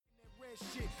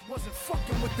Wasn't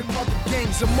fucking with them other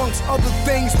gangs. Amongst other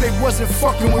things, they wasn't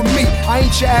fucking with me. I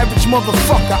ain't your average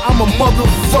motherfucker, I'm a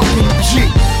motherfucking G.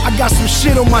 I got some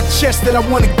shit on my chest that I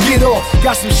wanna get off.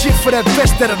 Got some shit for that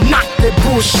vest that'll knock that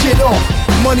bullshit off.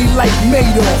 Money like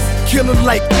Madoff, killer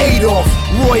like Adolf,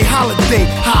 Roy Holiday,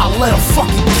 how I let a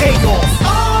fucking K off.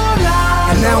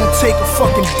 And I don't take a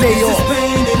fucking day off.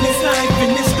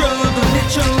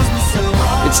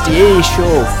 It's the A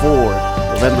Show for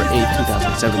November 8th,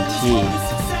 2017.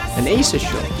 An Aces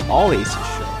show, all Aces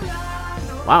show.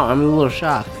 Wow, I'm a little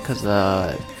shocked because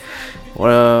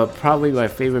probably my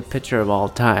favorite pitcher of all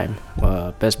time,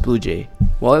 best Blue Jay,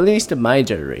 well, at least in my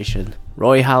generation,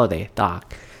 Roy Halladay,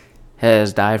 Doc,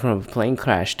 has died from a plane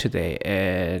crash today,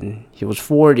 and he was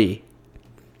 40.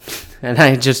 And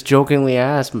I just jokingly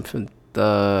asked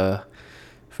the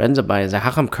friends of mine,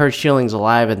 how come Curt Schilling's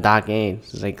alive and Doc ain't?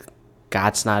 It's like,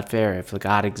 God's not fair if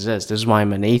God exists. This is why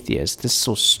I'm an atheist. This is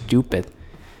so stupid.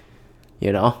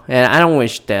 You know? And I don't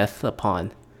wish death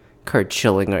upon Curt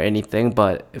Schilling or anything,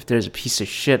 but if there's a piece of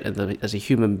shit as a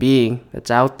human being that's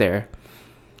out there,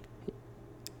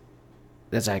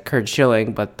 that's like Curt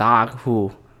Schilling, but Doc,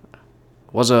 who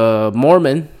was a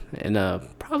Mormon and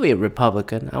probably a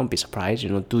Republican, I won't be surprised,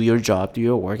 do your job, do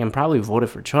your work, and probably voted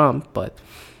for Trump, but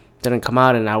didn't come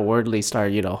out and outwardly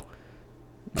start,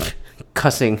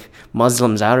 cussing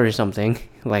Muslims out or something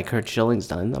like Curt Schilling's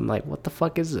done. I'm like, what the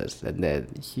fuck is this? And then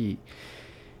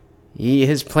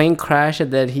his plane crashed,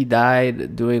 and then he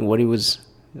died doing what he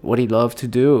loved to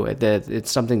do. And that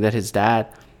it's something that his dad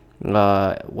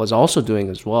was also doing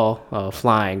as well,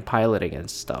 flying, piloting and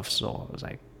stuff. So I was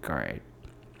like, great.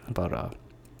 But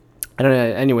I don't know.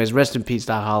 Anyways, rest in peace,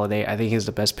 Doc Halladay. I think he's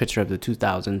the best pitcher of the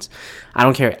 2000s. I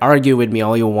don't care. Argue with me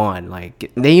all you want.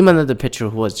 Like, name another pitcher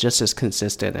who was just as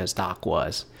consistent as Doc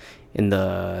was in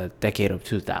the decade of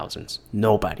 2000s.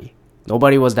 Nobody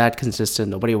was that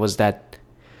consistent. Nobody was that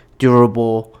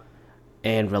durable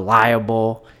and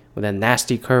reliable with a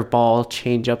nasty curveball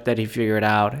changeup that he figured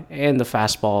out, and the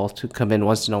fastball to come in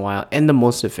once in a while, and the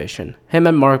most efficient. Him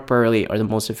and Mark Buehrle are the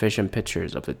most efficient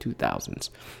pitchers of the 2000s.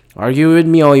 Argue with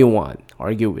me all you want.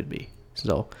 Argue with me.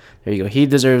 So there you go. He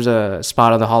deserves a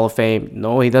spot on the Hall of Fame.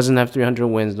 No, he doesn't have 300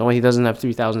 wins. No, he doesn't have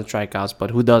 3,000 strikeouts.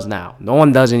 But who does now? No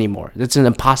one does anymore. It's an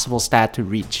impossible stat to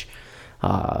reach.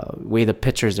 Way the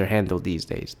pitchers are handled these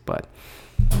days. But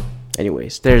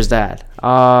anyways, there's that.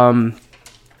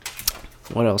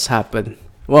 What else happened?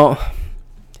 Well,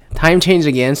 time changed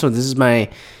again. So this is my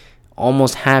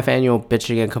almost half-annual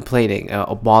bitching and complaining.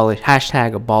 Abolish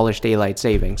daylight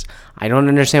savings. I don't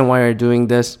understand why you're doing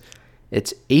this.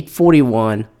 It's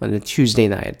 8:41 on a Tuesday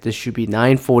night. This should be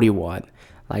 9:41.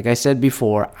 Like I said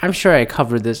before, I'm sure I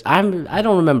covered this. I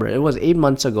don't remember. It was 8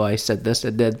 months ago I said this,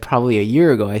 and then probably a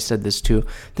year ago I said this too.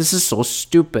 This is so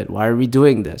stupid. Why are we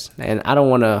doing this? And I don't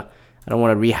want to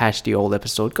rehash the old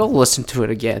episode. Go listen to it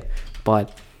again.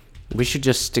 But we should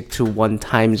just stick to one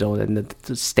time zone and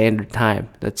the standard time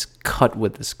that's cut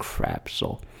with this crap.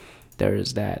 So there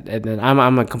is that. And then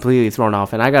I'm completely thrown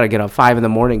off, and I gotta get up 5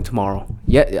 a.m. tomorrow.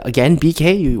 Yeah, again,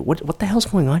 BK, what the hell's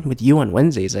going on with you on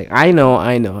Wednesdays? Like, I know.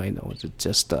 It's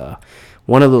just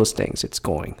one of those things. It's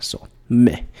going so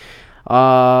meh.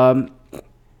 I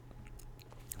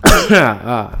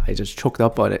just choked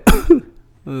up on it.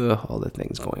 All the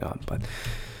things going on, but.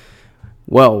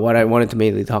 Well, what I wanted to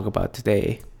mainly talk about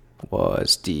today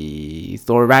was the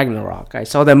Thor Ragnarok. I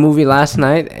saw that movie last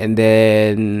night, and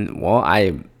then, well,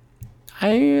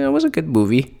 it was a good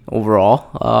movie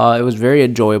overall. It was very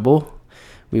enjoyable.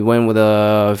 We went with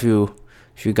a few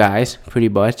guys, pretty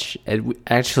much. And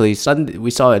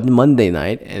we saw it Monday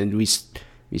night, and we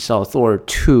saw Thor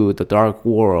 2, The Dark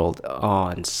World,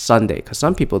 on Sunday, because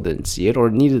some people didn't see it or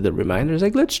needed the reminder. It's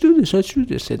like, let's do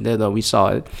this. And then we saw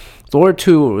it. Thor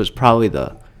 2 was probably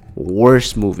the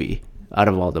worst movie out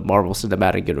of all the Marvel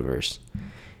Cinematic Universe.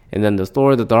 And then the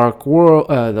Thor, The Dark World,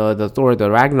 the Thor,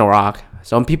 The Ragnarok,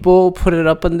 some people put it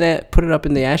up in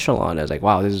the echelon as like,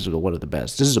 wow, this is one of the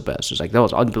best. This is the best. It's like, that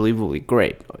was unbelievably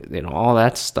great. All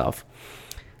that stuff.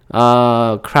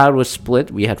 Crowd was split.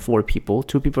 We had 4 people.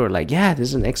 2 people were like, yeah, this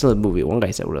is an excellent movie. One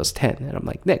guy said it was 10. And I'm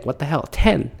like, Nick, what the hell?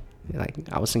 10? Like,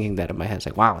 I was thinking that in my head. It's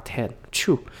like, wow, 10.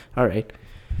 Chew. All right.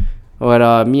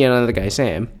 But me and another guy,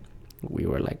 Sam, we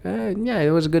were like, yeah, it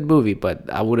was a good movie, but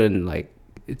I wouldn't, like,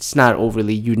 it's not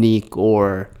overly unique,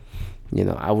 or,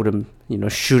 I wouldn't,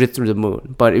 shoot it through the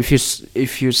moon. But if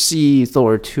you see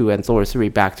Thor 2 and Thor 3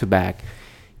 back to back,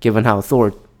 given how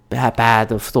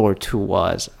bad of Thor 2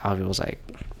 was, I was like,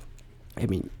 I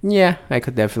mean, yeah, I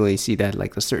could definitely see that,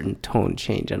 like, a certain tone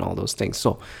change and all those things.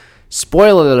 So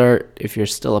Spoiler alert if you're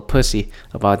still a pussy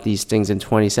about these things in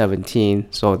 2017.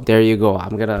 So there you go.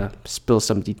 I'm gonna spill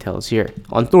some details here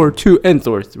on Thor 2 and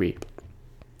Thor 3.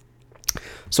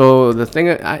 So the thing,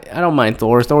 I don't mind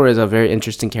Thor. Thor is a very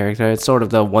interesting character. It's sort of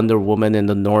the Wonder Woman in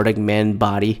the Nordic man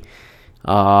body. It's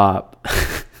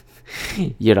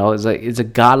a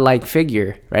godlike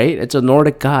figure, right? It's a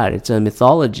Nordic god. It's a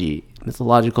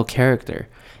mythological character.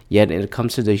 Yet it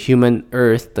comes to the human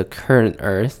Earth, the current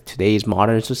Earth, today's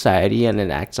modern society, and it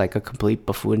acts like a complete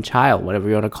buffoon child, whatever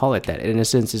you want to call it. That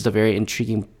innocence is the very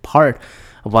intriguing part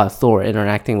about Thor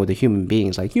interacting with the human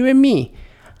beings like you and me.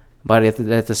 But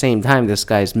at the same time, this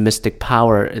guy's mystic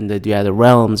power in the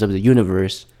realms of the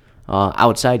universe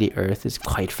outside the Earth is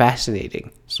quite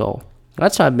fascinating. So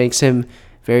that's what makes him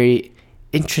very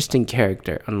interesting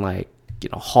character. Unlike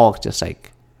Hulk, just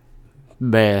like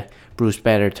Bruce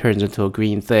Banner turns into a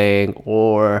green thing,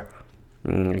 or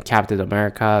Captain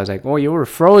America is like, oh, you were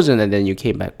frozen and then you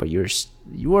came back, but you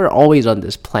were always on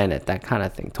this planet. That kind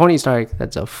of thing. Tony Stark,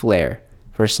 that's a flair,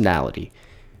 personality.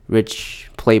 Rich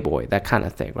playboy, that kind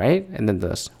of thing, right? And then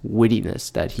the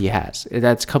wittiness that he has,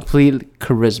 that's complete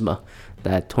charisma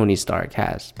that Tony Stark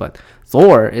has. But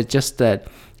Thor, it's just that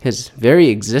his very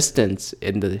existence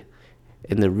in the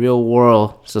real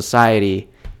world society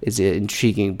is an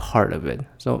intriguing part of it.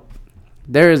 So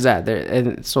there is that there,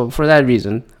 and so for that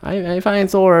reason I find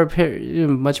Thor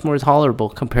much more tolerable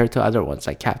compared to other ones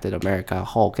like Captain America,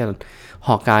 Hulk, and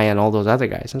Hawkeye, and all those other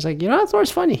guys. It's like,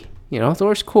 Thor's funny,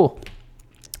 Thor's cool.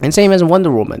 And same as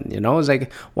Wonder Woman, it's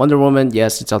like Wonder Woman,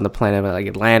 yes, it's on the planet like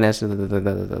Atlantis,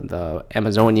 the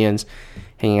Amazonians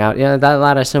hanging out. Yeah, that a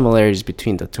lot of similarities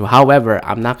between the two. However,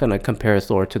 I'm not going to compare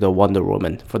Thor to the Wonder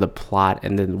Woman for the plot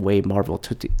and the way Marvel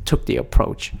took the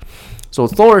approach. So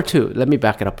Thor 2, let me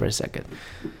back it up for a second.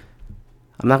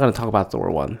 I'm not going to talk about Thor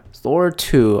 1. Thor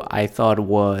 2, I thought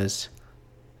was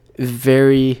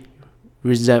it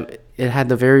had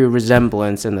the very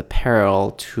resemblance and the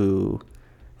parallel to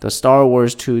the Star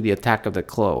Wars 2, The Attack of the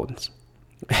Clones.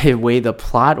 The way the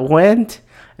plot went,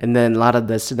 and then a lot of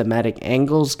the cinematic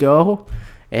angles go,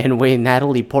 and way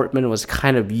Natalie Portman was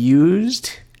kind of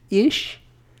used-ish.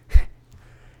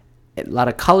 A lot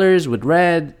of colors with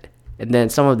red, and then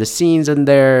some of the scenes in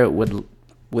there with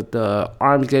the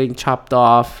arms getting chopped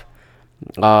off,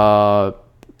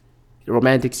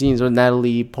 romantic scenes with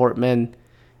Natalie Portman,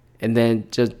 and then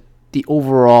just the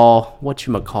overall,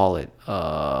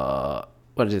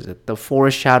 the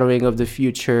foreshadowing of the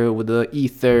future with the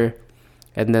ether,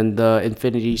 and then the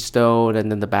Infinity Stone,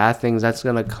 and then the bad things that's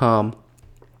gonna come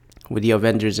with the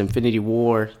Avengers Infinity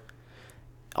War.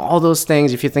 All those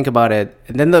things, if you think about it,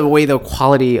 and then the way the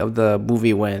quality of the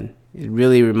movie went, it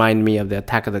really reminded me of the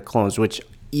Attack of the Clones, which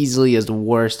easily is the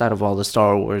worst out of all the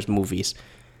Star Wars movies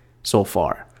so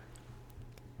far.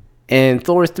 And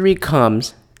Thor 3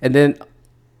 comes, and then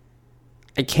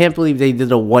I can't believe they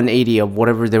did a 180 of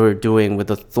whatever they were doing with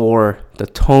the Thor, the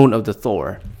tone of the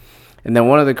Thor. And then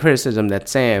one of the criticism that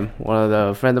Sam, one of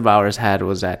the friend of ours, had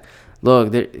was that,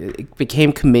 look, it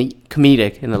became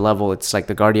comedic in a level. It's like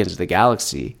the Guardians of the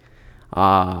Galaxy.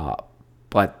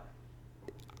 But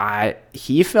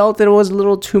he felt it was a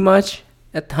little too much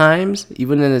at times,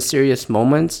 even in the serious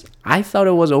moments. I thought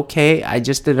it was okay. I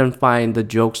just didn't find the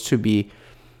jokes to be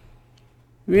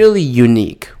really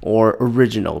unique or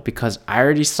original, because I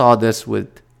already saw this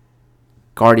with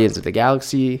Guardians of the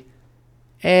Galaxy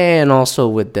and also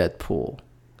with Deadpool.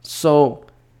 So,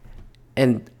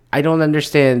 and I don't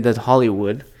understand that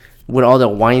Hollywood, with all the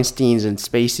Weinsteins and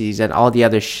Spaceys and all the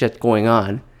other shit going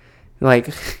on,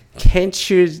 like, can't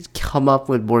you come up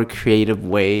with more creative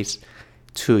ways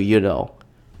to,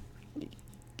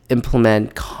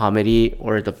 implement comedy,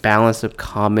 or the balance of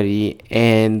comedy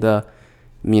and the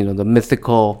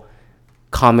mythical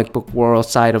comic book world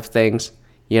side of things?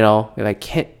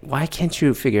 Why can't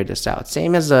you figure this out?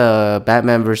 Same as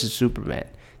Batman versus Superman.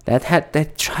 They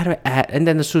try to add, and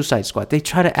then the Suicide Squad, they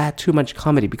try to add too much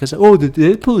comedy because the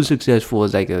Deadpool is successful.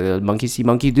 It's like a monkey see,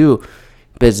 monkey do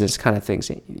business kind of things.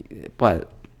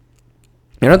 But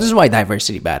this is why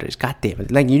diversity matters. God damn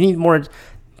it! Like, you need more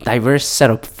diverse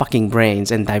set of fucking brains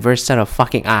and diverse set of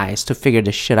fucking eyes to figure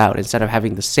this shit out, instead of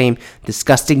having the same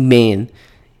disgusting man,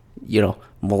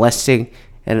 molesting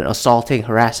and assaulting,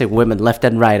 harassing women left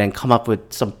and right, and come up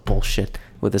with some bullshit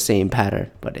with the same pattern.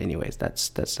 But anyways,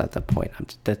 that's not the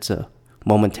point. That's a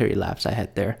momentary lapse I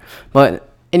had there.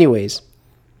 But anyways,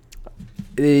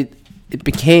 it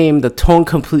became, the tone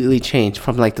completely changed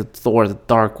from like the Thor, the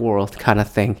Dark World kind of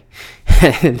thing.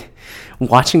 And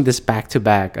watching this back to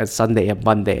back on Sunday and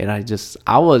Monday, and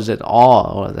I was in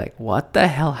awe. I was like, what the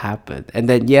hell happened? And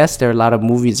then yes, there are a lot of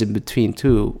movies in between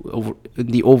too,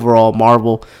 the overall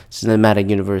Marvel Cinematic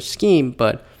Universe scheme.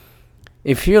 But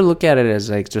if you look at it as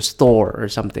like just Thor or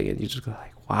something, and you just go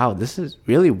like, wow, this is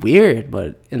really weird,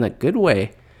 but in a good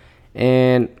way.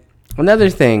 And another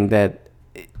thing that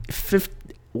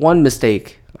one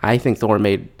mistake I think Thor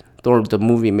the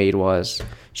movie made, was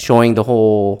showing the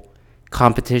whole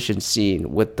competition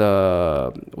scene with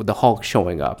the Hulk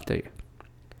showing up there.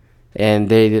 And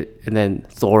then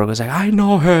Thor was like, I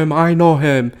know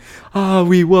him.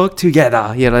 We work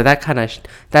together. You know, that kind of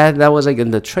that was like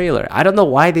in the trailer. I don't know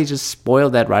why they just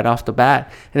spoiled that right off the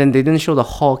bat, and then they didn't show the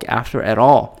Hulk after at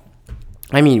all.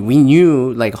 I mean, we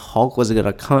knew like Hulk was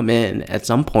gonna come in at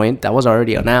some point. That was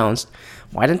already announced.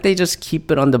 Why didn't they just keep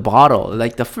it on the bottle?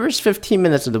 Like the first 15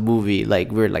 minutes of the movie,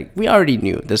 like we already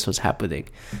knew this was happening.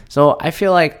 So I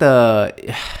feel like gotta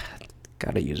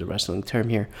use a wrestling term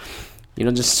here, you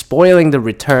know, just spoiling the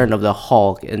return of the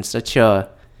Hulk in such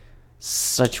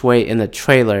way in the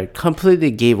trailer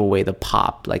completely gave away the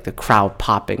pop, like the crowd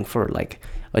popping for like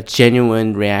a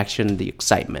genuine reaction, the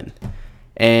excitement.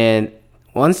 And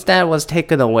once that was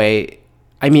taken away,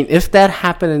 I mean, if that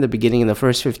happened in the beginning, in the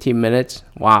first 15 minutes,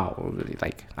 wow,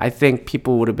 like, I think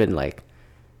people would have been like,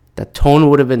 the tone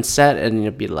would have been set, and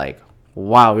it'd be like,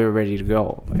 wow, we're ready to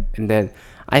go. And then,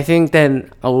 I think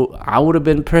then I would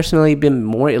have personally been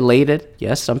more elated.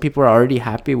 Yes, some people are already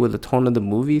happy with the tone of the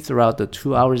movie throughout the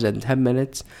 2 hours and 10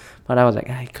 minutes. But I was like,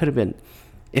 it could have been,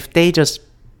 if they just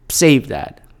saved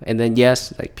that. And then,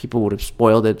 yes, like, people would have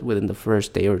spoiled it within the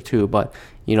first day or two. But,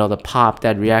 you know, the pop,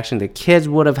 that reaction the kids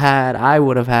would have had, I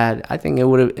would have had, I think it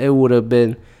would have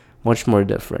been much more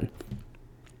different.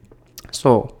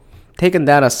 So, taking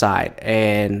that aside,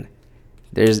 and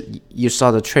you saw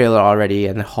the trailer already,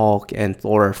 and Hulk and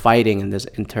Thor are fighting in this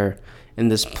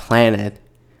planet,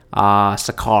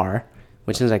 Sakaar,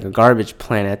 which is like a garbage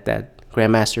planet that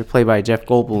Grandmaster, played by Jeff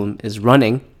Goldblum, is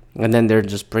running. And then they're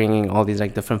just bringing all these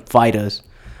like different fighters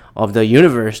of the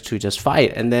universe to just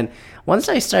fight. And then once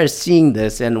I started seeing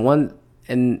this, and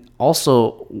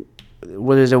also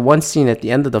there's one scene at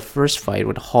the end of the first fight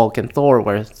with Hulk and Thor,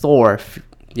 where Thor,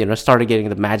 you know, started getting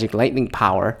the magic lightning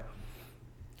power,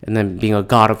 and then being a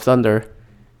god of thunder,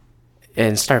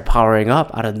 and start powering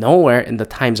up out of nowhere in the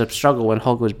Time's Up struggle when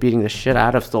Hulk was beating the shit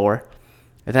out of Thor.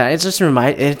 And then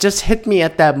it just hit me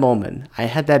at that moment. I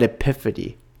had that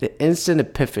epiphany, the instant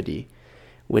epiphany.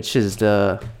 Which is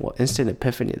instant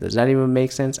epiphany. Does that even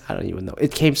make sense? I don't even know.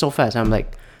 It came so fast. I'm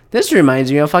like, this reminds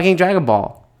me of fucking Dragon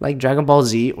Ball. Like Dragon Ball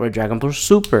Z or Dragon Ball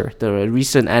Super. The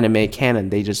recent anime canon.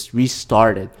 They just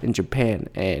restarted in Japan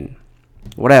and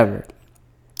whatever.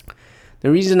 The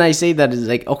reason I say that is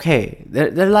like, okay,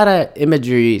 there are a lot of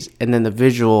imageries and then the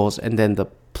visuals and then the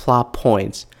plot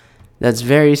points that's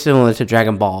very similar to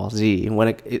Dragon Ball Z,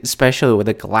 especially with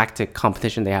the galactic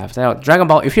competition they have. So Dragon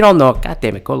Ball, if you don't know, god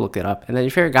damn it, go look it up. And then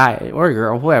if you're a guy or a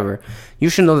girl, whoever, you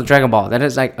should know the Dragon Ball. That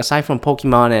is like, aside from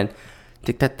Pokemon and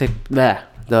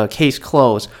the Case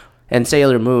Closed and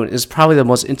Sailor Moon, is probably the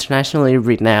most internationally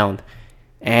renowned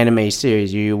anime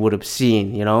series you would have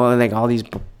seen. You know, and like all these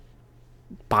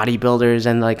bodybuilders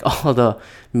and like all the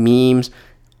memes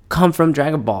come from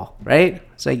Dragon Ball, right?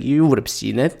 It's like you would have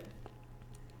seen it.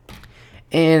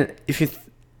 And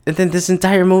and then this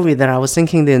entire movie that I was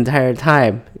thinking the entire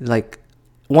time, like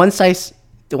once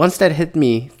that hit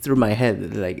me through my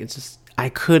head, like it's just, I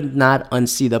could not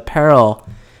unsee the parallel,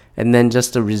 and then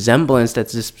just the resemblance that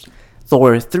this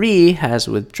Thor 3 has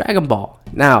with Dragon Ball.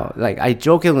 Now, like I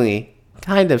jokingly,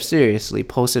 kind of seriously,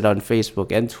 posted on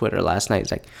Facebook and Twitter last night.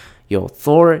 It's like, yo,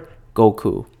 Thor,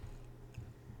 Goku,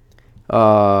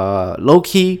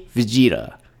 Loki,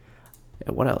 Vegeta.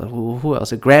 What else? Who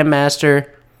else? A Grandmaster,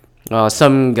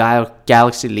 some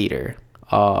galaxy leader,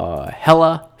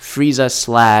 Hela, Frieza /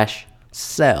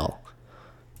 Cell,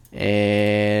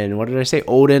 and what did I say?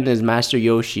 Odin is Master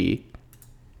Yoshi,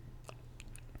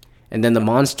 and then the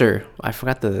monster. I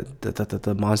forgot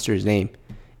the monster's name.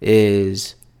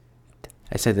 Is,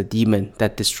 I said the demon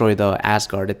that destroyed the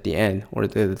Asgard at the end, or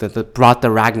the brought the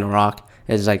Ragnarok,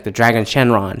 is like the dragon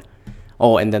Shenron.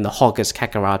 Oh, and then the Hulk is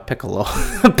Kakarot Piccolo.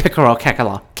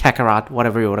 Kakarot,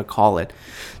 whatever you want to call it.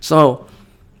 So,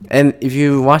 and if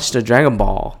you watch the Dragon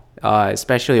Ball,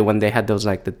 especially when they had those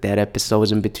like the dead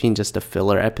episodes in between, just the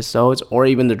filler episodes, or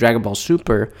even the Dragon Ball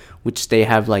Super, which they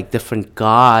have like different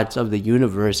gods of the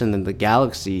universe and then the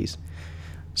galaxies,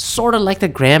 sort of like the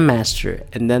Grandmaster,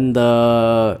 and then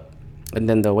the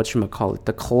whatchamacallit,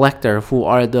 the Collector, who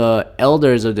are the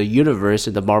elders of the universe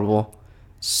in the Marvel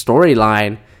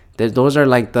storyline. Those are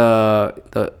like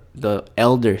the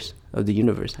elders of the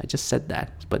universe. I just said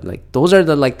that, but like those are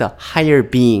the like the higher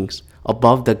beings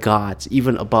above the gods,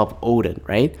 even above Odin,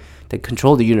 right? They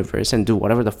control the universe and do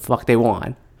whatever the fuck they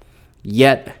want.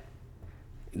 Yet,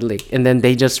 like, and then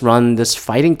they just run this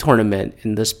fighting tournament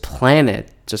in this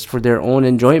planet just for their own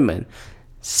enjoyment.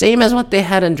 Same as what they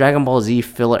had in Dragon Ball Z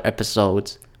filler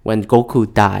episodes when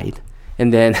Goku died,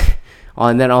 and then,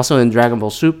 and then also in Dragon Ball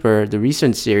Super, the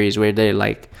recent series where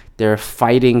they're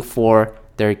fighting for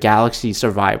their galaxy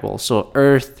survival. So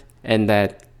Earth, and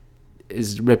that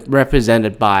is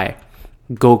represented by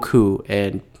Goku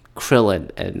and Krillin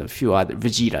and a few other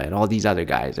Vegeta and all these other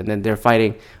guys, and then they're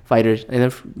fighting fighters,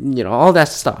 and then all that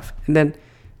stuff. And then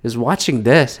just watching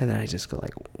this, and then I just go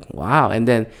like, wow. And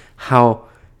then how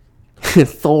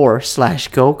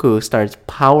Thor/Goku starts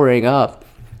powering up,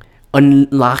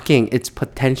 unlocking its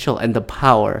potential and the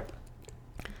power,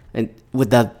 and with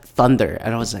that thunder,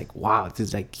 and I was like, wow,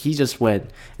 it's like he just went.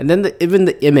 And then even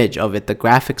the image of it, the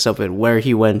graphics of it, where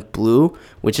he went blue,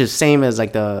 which is same as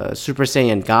like the Super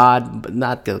Saiyan God, but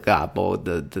not the God, but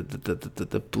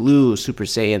the blue Super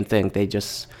Saiyan thing they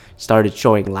just started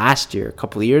showing last year, a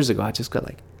couple of years ago. I just got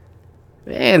like,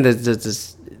 man,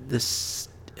 this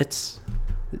it's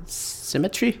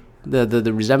symmetry,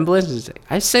 the resemblance is,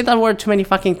 I say that word too many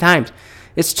fucking times.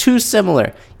 It's too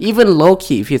similar. Even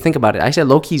Loki, if you think about it, I said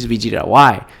Loki's Vegeta.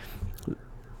 Why?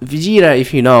 Vegeta,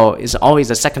 if you know, is always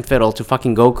a second fiddle to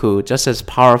fucking Goku, just as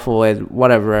powerful and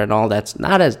whatever and all that.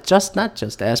 Not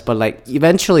just as, but like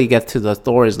eventually get to the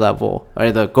Thor's level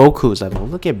or the Goku's level.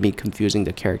 Look at me confusing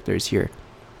the characters here.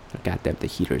 Goddamn, the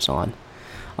heater's on.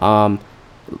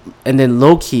 And then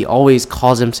Loki always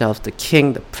calls himself the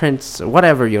king, the prince, or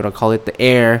whatever you want to call it, the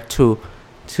heir to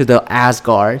the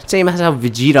Asgard. Same as how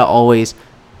Vegeta always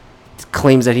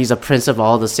claims that he's a prince of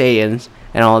all the Saiyans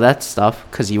and all that stuff,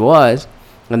 because he was.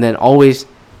 And then always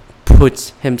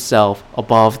puts himself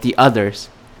above the others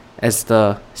as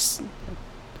the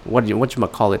what you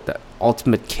call it, the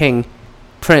ultimate king,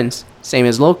 prince, same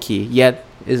as Loki, yet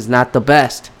is not the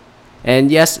best.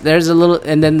 And yes, there's a little,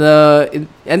 and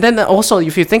then also,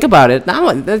 if you think about it,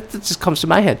 now that just comes to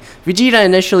my head. Vegeta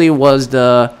initially was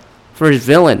the first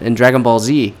villain in Dragon Ball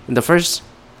Z in the first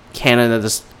canon of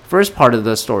the first part of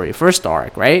the story, first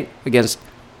arc, right, against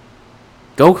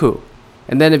Goku.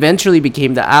 And then eventually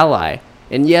became the ally.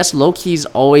 And yes, Loki's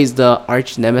always the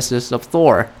arch nemesis of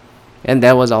Thor, and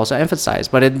that was also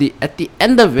emphasized. But at the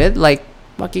end of it, like,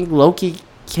 fucking Loki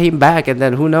came back, and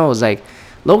then who knows, like,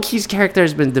 Loki's character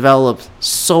has been developed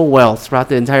so well throughout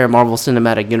the entire Marvel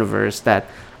Cinematic Universe that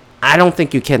I don't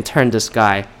think you can turn this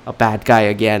guy a bad guy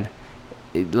again.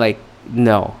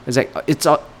 No, it's like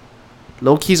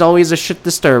Loki's always a shit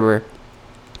disturber,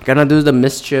 gonna do the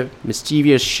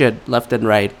mischievous shit left and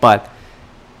right, but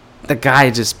the guy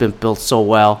just been built so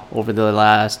well over the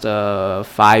last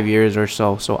 5 years or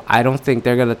so. So I don't think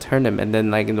they're gonna turn him. And then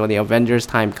like when the Avengers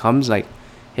time comes, like,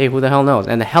 hey, who the hell knows?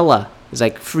 And Hela is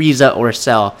like Frieza or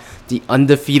Cell, the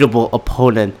undefeatable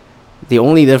opponent. The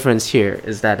only difference here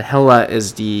is that Hela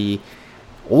is the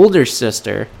older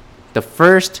sister, the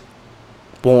first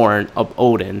born of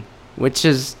Odin, which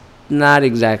is not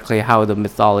exactly how the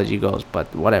mythology goes,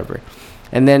 but whatever.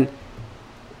 And then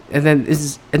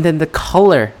the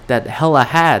color that Hela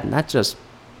had, not just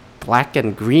black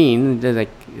and green,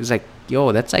 it's like,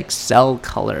 yo, that's like Cell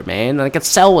color, man. Like,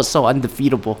 Cell was so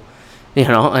undefeatable,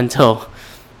 until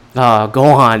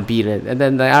Gohan beat it. And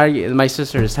then my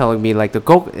sister is telling me like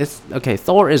Thor is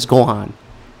Gohan,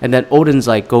 and then Odin's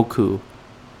like Goku,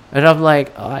 and I'm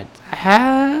like,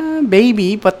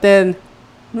 maybe, but then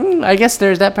I guess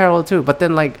there's that parallel too. But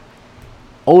then like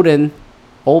Odin,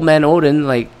 old man Odin,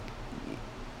 like,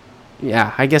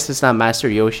 yeah, I guess it's not Master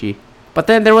Yoshi. But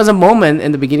then there was a moment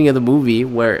in the beginning of the movie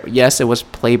where, yes, it was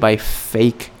played by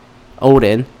fake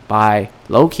Odin, by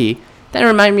Loki. That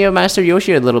reminded me of Master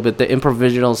Yoshi a little bit, the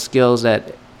improvisational skills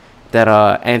that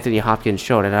Anthony Hopkins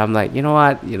showed. And I'm like, you know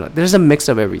what? There's a mix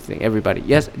of everything, everybody.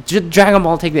 Yes, Dragon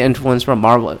Ball take the influence from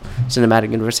Marvel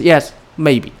Cinematic Universe. Yes,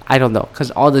 maybe. I don't know.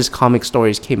 Because all these comic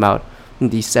stories came out in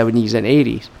the 70s and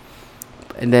 80s.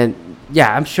 And then,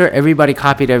 yeah, I'm sure everybody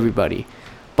copied everybody.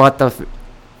 But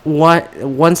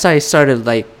once I started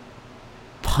like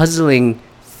puzzling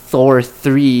Thor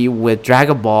 3 with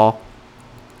Dragon Ball,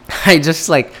 I just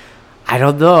like, I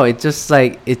don't know, it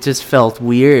just felt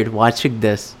weird watching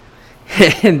this.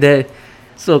 And then,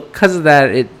 so because of that,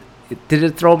 it did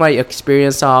it throw my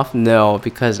experience off? No,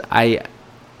 because I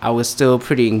was still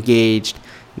pretty engaged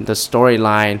in the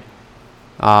storyline,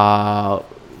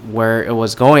 where it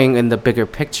was going in the bigger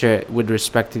picture with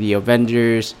respect to the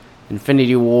Avengers,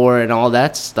 Infinity War, and all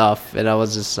that stuff. And I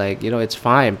was just like, it's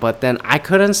fine. But then I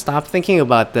couldn't stop thinking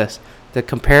about this the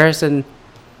comparison,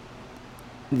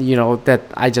 that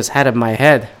I just had in my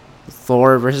head,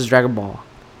 Thor versus Dragon Ball,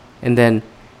 and then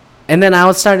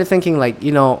I started thinking like,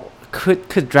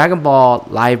 could Dragon Ball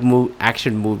live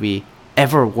action movie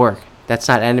ever work? That's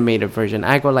not animated version.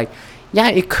 I go like, yeah,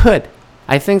 it could.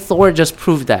 I think Thor just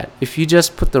proved that. If you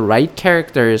just put the right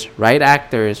characters, right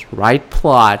actors, right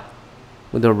plot,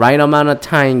 with the right amount of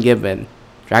time given,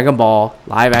 Dragon Ball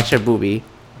live action movie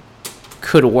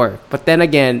could work. But then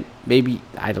again, maybe,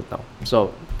 I don't know.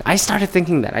 So I started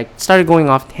thinking that. I started going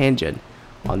off tangent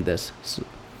on this.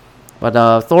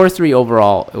 But Thor 3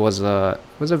 overall, it was a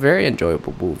very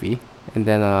enjoyable movie. And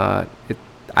then I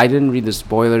didn't read the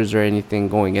spoilers or anything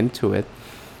going into it.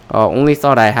 Only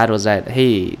thought I had was that,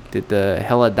 hey, did the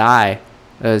Hela die?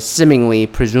 Seemingly,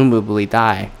 presumably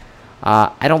die.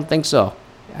 I don't think so.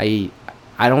 I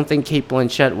don't think Cate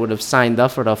Blanchett would have signed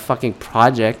up for the fucking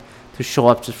project to show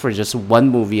up for just one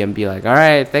movie and be like, all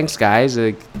right, thanks guys,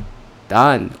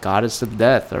 done, Goddess of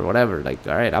Death or whatever. Like,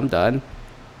 all right, I'm done.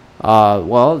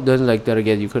 Well, then like that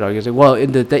again, you could argue, like, well,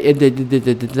 in the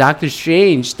Doctor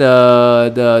Strange,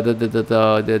 the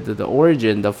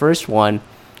origin, the first one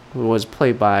was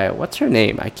played by, what's her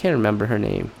name? I can't remember her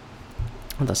name.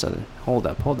 Hold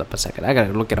up a second. I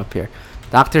gotta look it up here.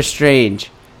 Doctor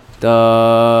Strange, the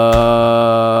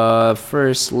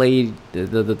first lady,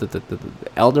 the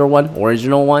elder one,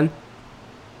 original one.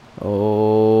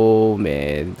 Oh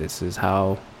man, this is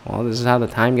how the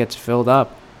time gets filled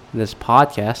up in this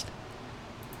podcast.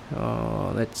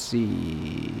 Let's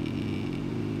see.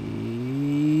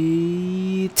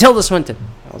 Tilda Swinton.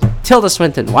 Tilda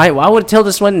Swinton. Why would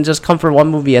Tilda Swinton just come for one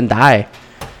movie and die?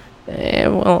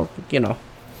 Well,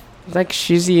 like,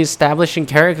 she's the establishing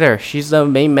character. She's the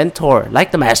main mentor,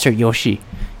 like the Master Yoshi,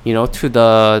 to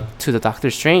the Doctor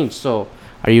Strange. So,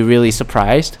 are you really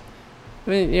surprised?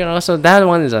 I mean, so that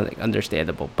one is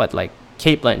understandable. But like,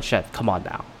 Cate Blanchett, come on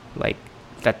now, like,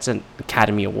 that's an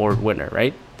Academy Award winner,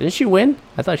 right? Didn't she win?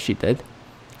 I thought she did.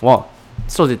 Well,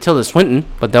 so did Tilda Swinton,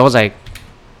 but that was like,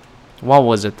 what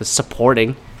was it? The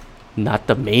supporting, not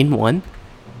the main one,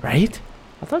 right?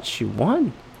 I thought she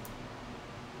won.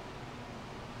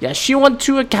 Yeah, she won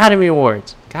 2 Academy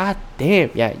Awards. God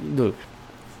damn. Yeah, look.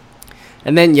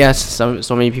 And then, yes,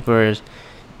 so many people are,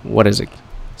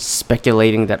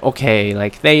 speculating that, okay,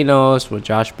 like Thanos, with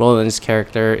Josh Brolin's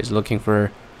character, is looking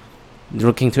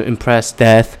to impress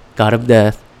Death, God of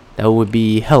Death. That would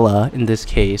be Hela in this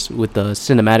case, with the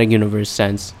cinematic universe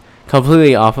sense.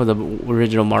 Completely off of the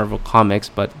original Marvel comics,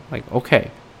 but, like, okay.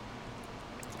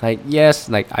 Like, yes,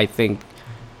 like, I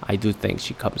do think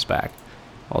she comes back.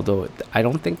 Although I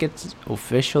don't think it's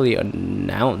officially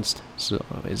announced. So,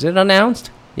 is it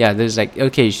announced? Yeah, there's like,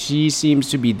 okay, she seems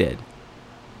to be dead.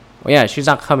 Well, yeah, she's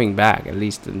not coming back, at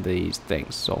least in these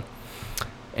things. So,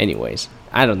 anyways,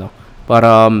 I don't know. But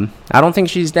I don't think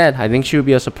she's dead. I think she would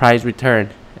be a surprise return.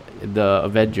 The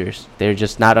Avengers, they're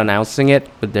just not announcing it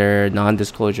with their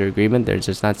non-disclosure agreement. They're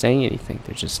just not saying anything.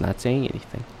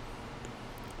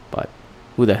 But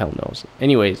who the hell knows?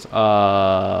 Anyways,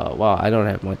 well, I don't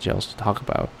have much else to talk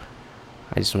about.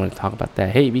 I just want to talk about that.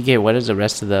 Hey, BK, what is the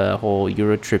rest of the whole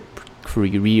Euro trip crew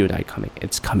reunite coming?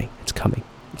 It's coming.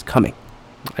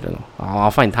 I don't know.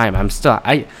 I'll find time.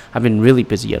 I've been really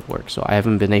busy at work, so I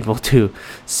haven't been able to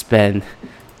spend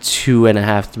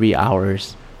 2.5-3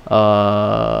 hours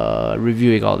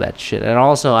reviewing all that shit. And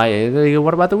also,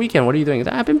 what about the weekend? What are you doing?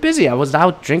 I've been busy. I was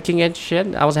out drinking and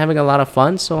shit. I was having a lot of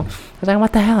fun. So I was like,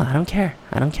 what the hell? I don't care.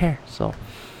 So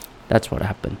that's what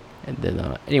happened. And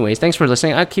then, anyways, thanks for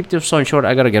listening. I'll keep this one short.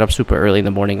 I gotta get up super early in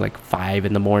the morning, like 5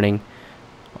 in the morning.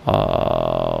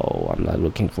 I'm not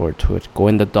looking forward to it. Go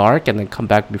in the dark and then come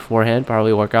back beforehand.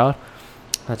 Probably work out.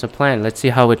 That's a plan. Let's see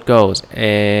how it goes.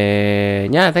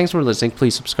 And yeah, thanks for listening.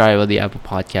 Please subscribe on the Apple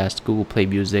Podcast, Google Play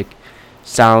Music,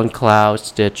 SoundCloud,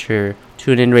 Stitcher,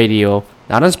 TuneIn Radio.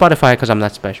 Not on Spotify because I'm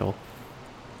not special.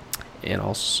 And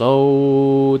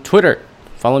also Twitter.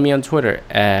 Follow me on Twitter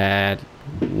at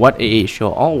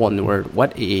WhatAAShow. All one word.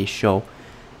 WhatAAShow.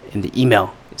 And the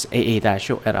email is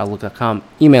aa-show@outlook.com.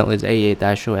 Email is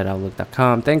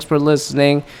aa-show@outlook.com. Thanks for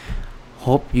listening.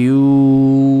 Hope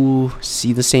you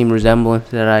see the same resemblance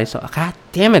that I saw. God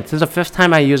damn it. This is the 5th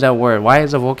time I use that word. Why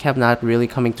is the vocab not really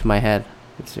coming to my head?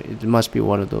 It must be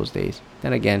one of those days.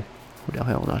 Then again, who the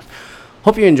hell knows?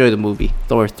 Hope you enjoy the movie,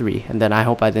 Thor 3. And then I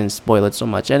hope I didn't spoil it so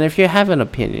much. And if you have an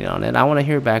opinion on it, I want to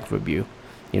hear back from you.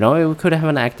 We could have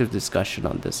an active discussion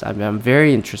on this. I'm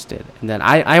very interested. And then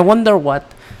I wonder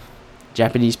what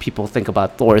Japanese people think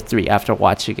about Thor 3 after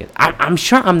watching it. I'm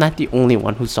sure I'm not the only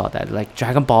one who saw that. Like,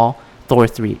 Dragon Ball, Thor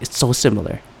 3, it's so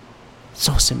similar.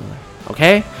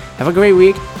 Okay? Have a great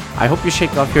week. I hope you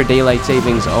shake off your daylight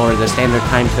savings or the standard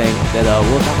time thing. That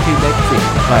we'll talk to you next week.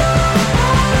 Bye.